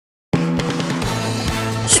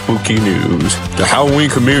Spooky News, the Halloween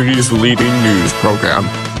community's leading news program,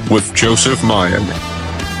 with Joseph Mayan.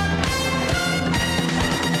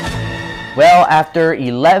 Well, after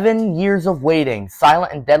 11 years of waiting,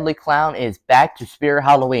 Silent and Deadly Clown is back to Spirit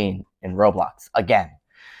Halloween in Roblox again.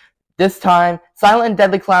 This time, Silent and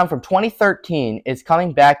Deadly Clown from 2013 is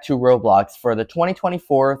coming back to Roblox for the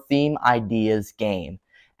 2024 Theme Ideas game.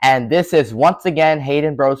 And this is once again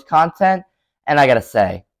Hayden Bros content, and I gotta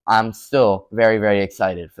say, I'm still very, very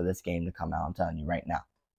excited for this game to come out, I'm telling you right now.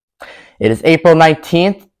 It is April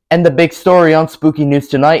 19th, and the big story on Spooky News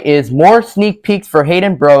tonight is more sneak peeks for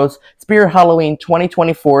Hayden Bros' Spirit Halloween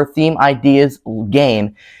 2024 Theme Ideas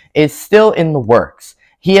game is still in the works.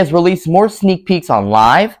 He has released more sneak peeks on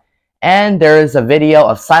live, and there is a video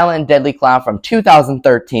of Silent and Deadly Clown from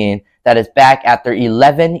 2013 that is back after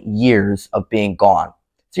 11 years of being gone.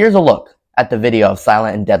 So here's a look at the video of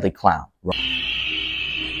Silent and Deadly Clown.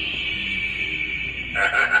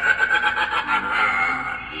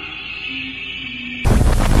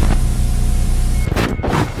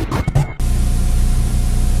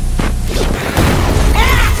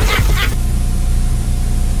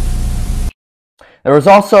 There was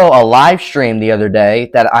also a live stream the other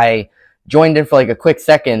day that I joined in for like a quick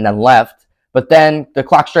second and left, but then the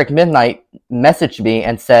Clock Strike Midnight messaged me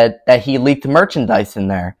and said that he leaked merchandise in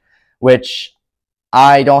there, which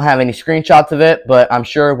I don't have any screenshots of it, but I'm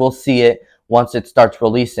sure we'll see it once it starts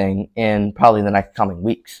releasing in probably the next coming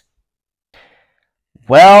weeks.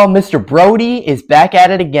 Well, Mr. Brody is back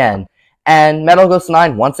at it again, and Metal Ghost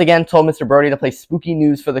 9 once again told Mr. Brody to play Spooky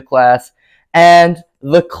News for the class, and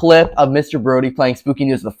the clip of Mr. Brody playing Spooky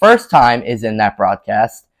News the first time is in that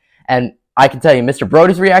broadcast. And I can tell you, Mr.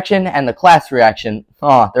 Brody's reaction and the class reaction,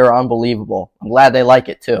 they're unbelievable. I'm glad they like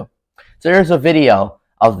it too. So here's a video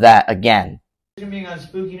of that again. Being on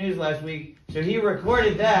Spooky News last week, so he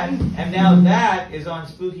recorded that, and now that is on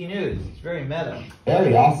Spooky News. It's very meta.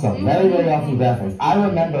 Very awesome. Very, very awesome graphics. I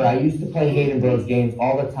remember I used to play Hayden Bros games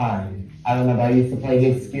all the time. I remember I used to play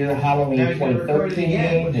his Spirit Halloween 2013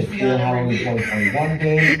 game, his Spirit Halloween 2021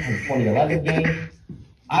 game, his 2011 game.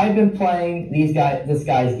 I've been playing this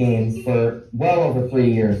guy's games for well over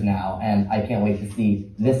 3 years now, and I can't wait to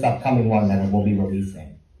see this upcoming one that it will be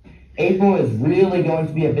releasing. April is really going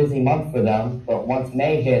to be a busy month for them, but once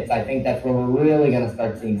May hits, I think that's when we're really going to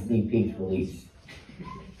start seeing sneak peeks released.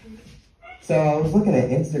 So I was looking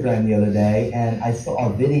at Instagram the other day, and I saw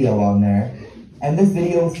a video on there. And this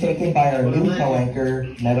video was taken by our new co-anchor,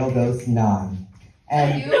 Metal Ghost 9.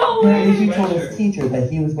 And apparently he told his teacher that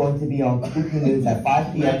he was going to be on Spooky News at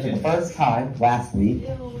 5 p.m. for the first time last week.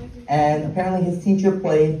 And apparently his teacher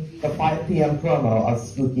played the 5 p.m. promo of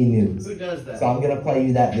Spooky News. Who does that? So I'm going to play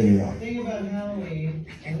you that video. The thing about Halloween,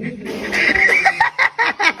 and who's the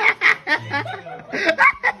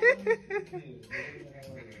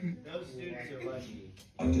those students are lucky.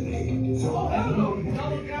 They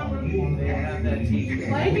have that teacher.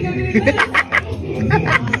 Why do you think I'm gonna get it?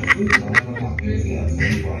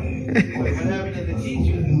 What happened to the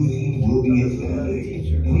teacher? Will be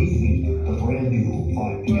extended. Please meet the brand new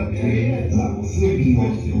 5 p.m. game that will still be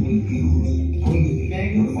on Spooky News. Please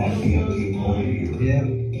meet your 5 p.m. game over here. Yeah.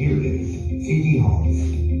 Here it is. C.G. Hans,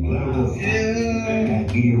 Level 5, and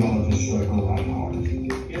meteorologist Striker Reinhardt.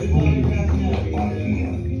 Spooky News at 5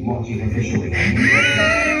 p.m. Launching officially.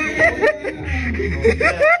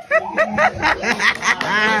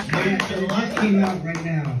 Right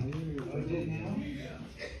now.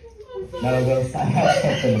 Metal Ghost, I have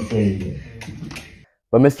something to say to you.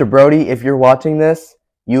 But Mr. Brody, if you're watching this,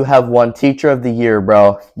 you have won Teacher of the Year,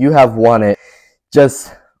 bro. You have won it.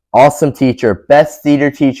 Just awesome teacher. Best theater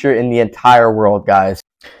teacher in the entire world, guys.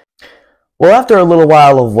 Well, after a little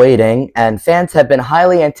while of waiting, and fans have been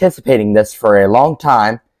highly anticipating this for a long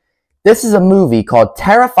time, this is a movie called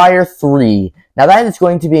Terrifier 3. Now that is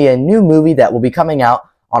going to be a new movie that will be coming out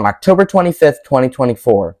on October 25th,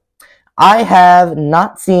 2024. I have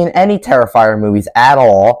not seen any Terrifier movies at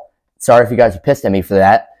all. Sorry if you guys are pissed at me for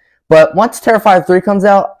that. But once Terrifier 3 comes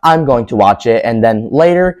out, I'm going to watch it, and then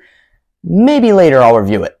later, maybe later I'll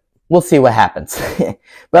review it. We'll see what happens.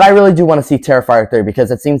 But I really do want to see Terrifier 3 because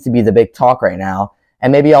it seems to be the big talk right now.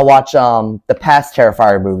 And maybe I'll watch the past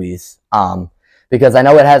Terrifier movies. Because I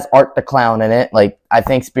know it has Art the Clown in it. Like, I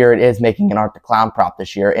think Spirit is making an Art the Clown prop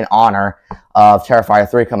this year in honor of Terrifier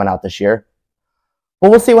 3 coming out this year.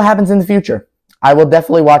 But we'll see what happens in the future. I will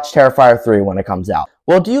definitely watch Terrifier 3 when it comes out.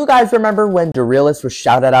 Well, do you guys remember when Dorelis was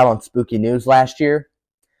shouted out on Spooky News last year?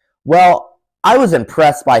 Well, I was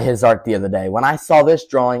impressed by his art the other day when I saw this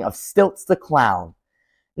drawing of Stilts the Clown.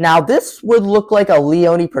 Now, this would look like a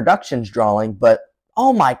Leone Productions drawing, but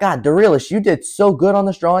Oh my god, Darius, you did so good on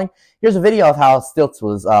this drawing. Here's a video of how Stilts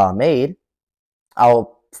was made.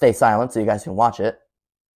 I'll stay silent so you guys can watch it.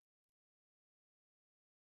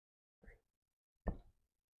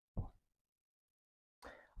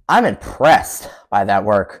 I'm impressed by that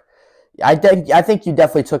work. I think you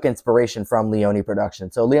definitely took inspiration from Leone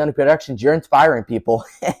Productions. So Leone Productions, you're inspiring people.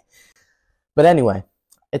 But anyway,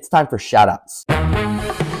 it's time for shoutouts.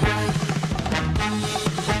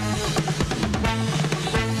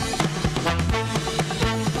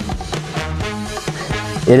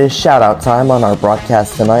 It is shoutout time on our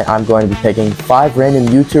broadcast tonight. I'm going to be picking 5 random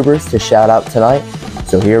YouTubers to shout out tonight.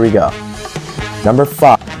 So here we go. Number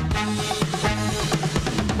 5.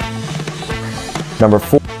 Number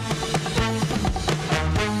 4.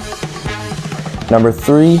 Number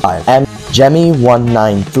 3, M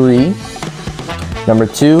Jemmy193. Number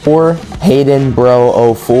 2, Hayden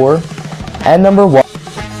Bro 04. And number 1,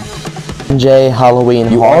 J Halloween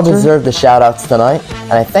Haunter. You all deserve the shoutouts tonight,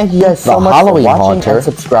 and I thank you guys so much for watching and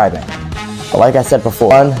subscribing. But like I said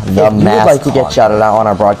before, if you would like to get shouted out on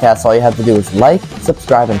our broadcast, all you have to do is like,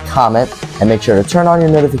 subscribe, and comment, and make sure to turn on your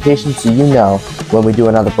notifications so you know when we do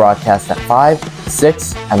another broadcast at 5,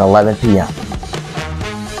 6, and 11 p.m.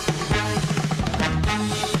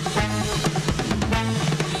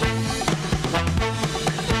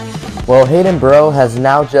 Well, Hayden Bro has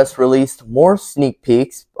now just released more sneak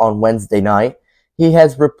peeks on Wednesday night. He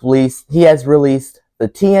has released the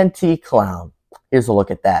TNT Clown. Here's a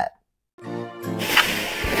look at that.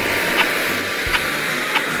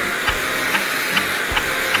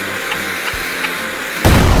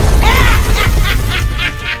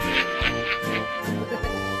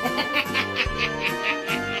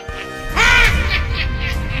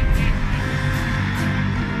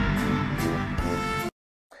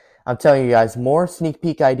 I'm telling you guys, more sneak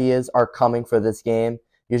peek ideas are coming for this game.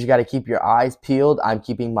 You just got to keep your eyes peeled. I'm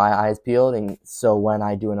keeping my eyes peeled, and so when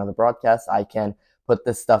I do another broadcast, I can put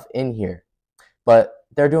this stuff in here. But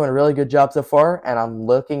they're doing a really good job so far, and I'm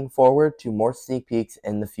looking forward to more sneak peeks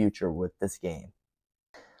in the future with this game.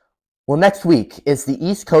 Well, next week is the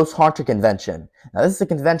East Coast Haunter Convention. Now, this is a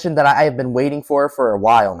convention that I have been waiting for a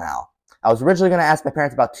while now. I was originally going to ask my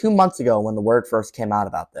parents about 2 months ago when the word first came out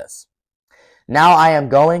about this. Now I am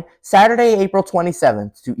going Saturday, April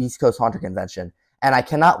 27th to East Coast Haunter Convention, and I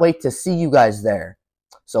cannot wait to see you guys there.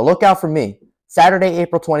 So look out for me, Saturday,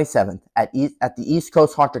 April 27th at the East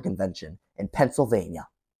Coast Haunter Convention in Pennsylvania.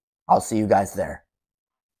 I'll see you guys there.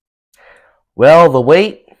 Well, the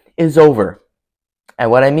wait is over. And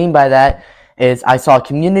what I mean by that is I saw a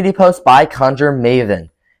community post by Conjure Maven,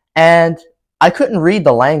 and I couldn't read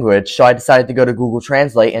the language, so I decided to go to Google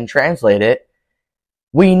Translate and translate it.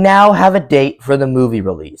 We now have a date for the movie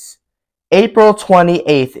release. April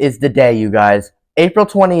 28th is the day, you guys. April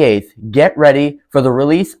 28th, get ready for the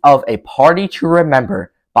release of A Party to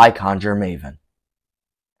Remember by Conjure Maven.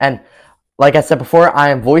 And like I said before, I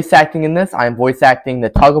am voice acting in this. I am voice acting the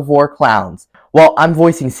Tug of War clowns. Well, I'm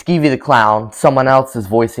voicing Skeevy the Clown. Someone else is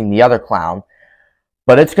voicing the other clown.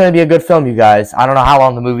 But it's going to be a good film, you guys. I don't know how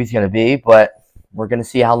long the movie's going to be, but we're going to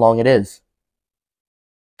see how long it is.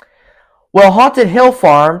 Well, Haunted Hill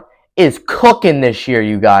Farm is cooking this year,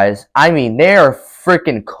 you guys. I mean, they are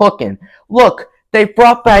freaking cooking. Look, they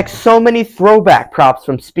brought back so many throwback props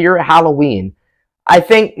from Spirit Halloween. I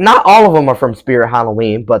think not all of them are from Spirit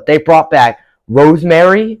Halloween, but they brought back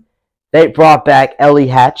Rosemary. They brought back Ellie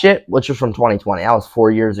Hatchet, which was from 2020. That was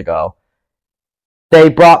 4 years ago. They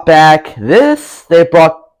brought back this. They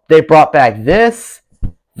brought back this.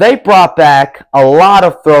 They brought back a lot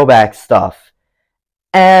of throwback stuff.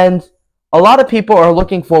 And a lot of people are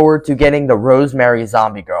looking forward to getting the Rosemary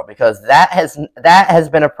Zombie Girl because that has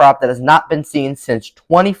been a prop that has not been seen since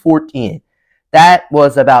 2014. That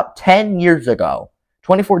was about 10 years ago.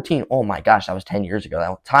 2014, oh my gosh, that was 10 years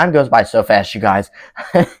ago. Time goes by so fast, you guys.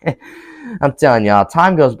 I'm telling y'all,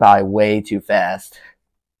 time goes by way too fast.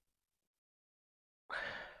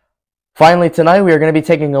 Finally, tonight we are going to be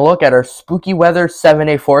taking a look at our spooky weather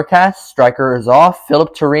 7-day forecast. Striker is off.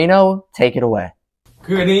 Philip Torino, take it away.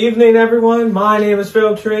 Good evening, everyone. My name is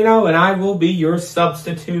Phil Torino, and I will be your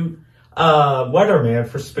substitute weatherman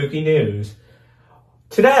for Spooky News.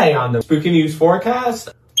 Today on the Spooky News forecast,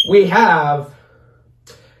 we have...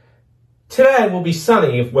 Today will be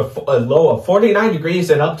sunny with a low of 49 degrees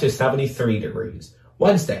and up to 73 degrees.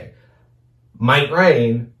 Wednesday, might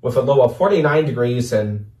rain with a low of 49 degrees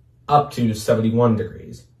and up to 71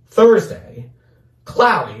 degrees. Thursday,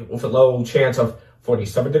 cloudy with a low chance of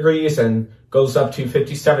 47 degrees and goes up to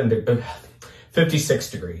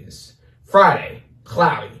 56 degrees. Friday,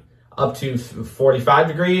 cloudy, up to 45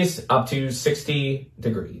 degrees, up to 60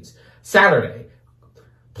 degrees. Saturday,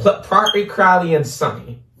 Partly cloudy and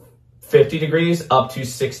sunny. 50 degrees up to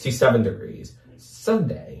 67 degrees.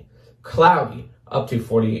 Sunday, cloudy up to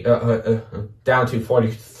down to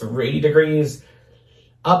 43 degrees,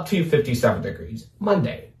 up to 57 degrees.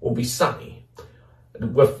 Monday will be sunny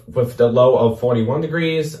with the low of 41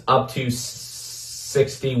 degrees up to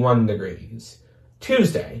 61 degrees.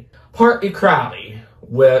 Tuesday, partly cloudy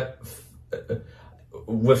with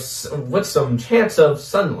some chance of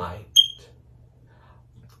sunlight.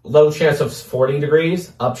 Low chance of 40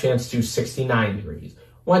 degrees, up chance to 69 degrees.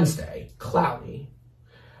 Wednesday, cloudy,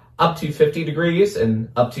 up to 50 degrees and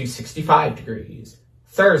up to 65 degrees.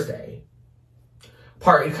 Thursday,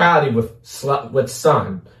 partly cloudy with sun,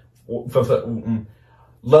 with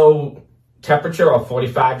low temperature of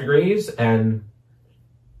 45 degrees and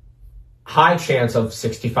high chance of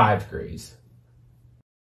 65 degrees.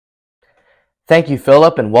 Thank you,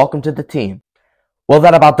 Philip, and welcome to the team. Well,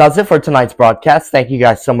 that about does it for tonight's broadcast. Thank you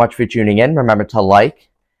guys so much for tuning in. Remember to like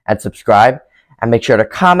and subscribe, and make sure to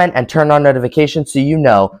comment and turn on notifications so you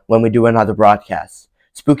know when we do another broadcast.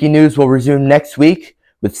 Spooky News will resume next week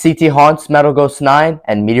with CT Haunts, Metal Ghost 9,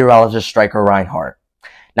 and meteorologist Stryker Reinhardt.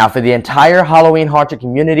 Now, for the entire Halloween Haunter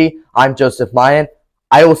community, I'm Joseph Mayan.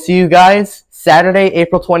 I will see you guys Saturday,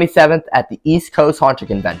 April 27th at the East Coast Haunter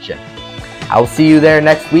Convention. I will see you there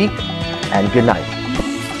next week, and good night.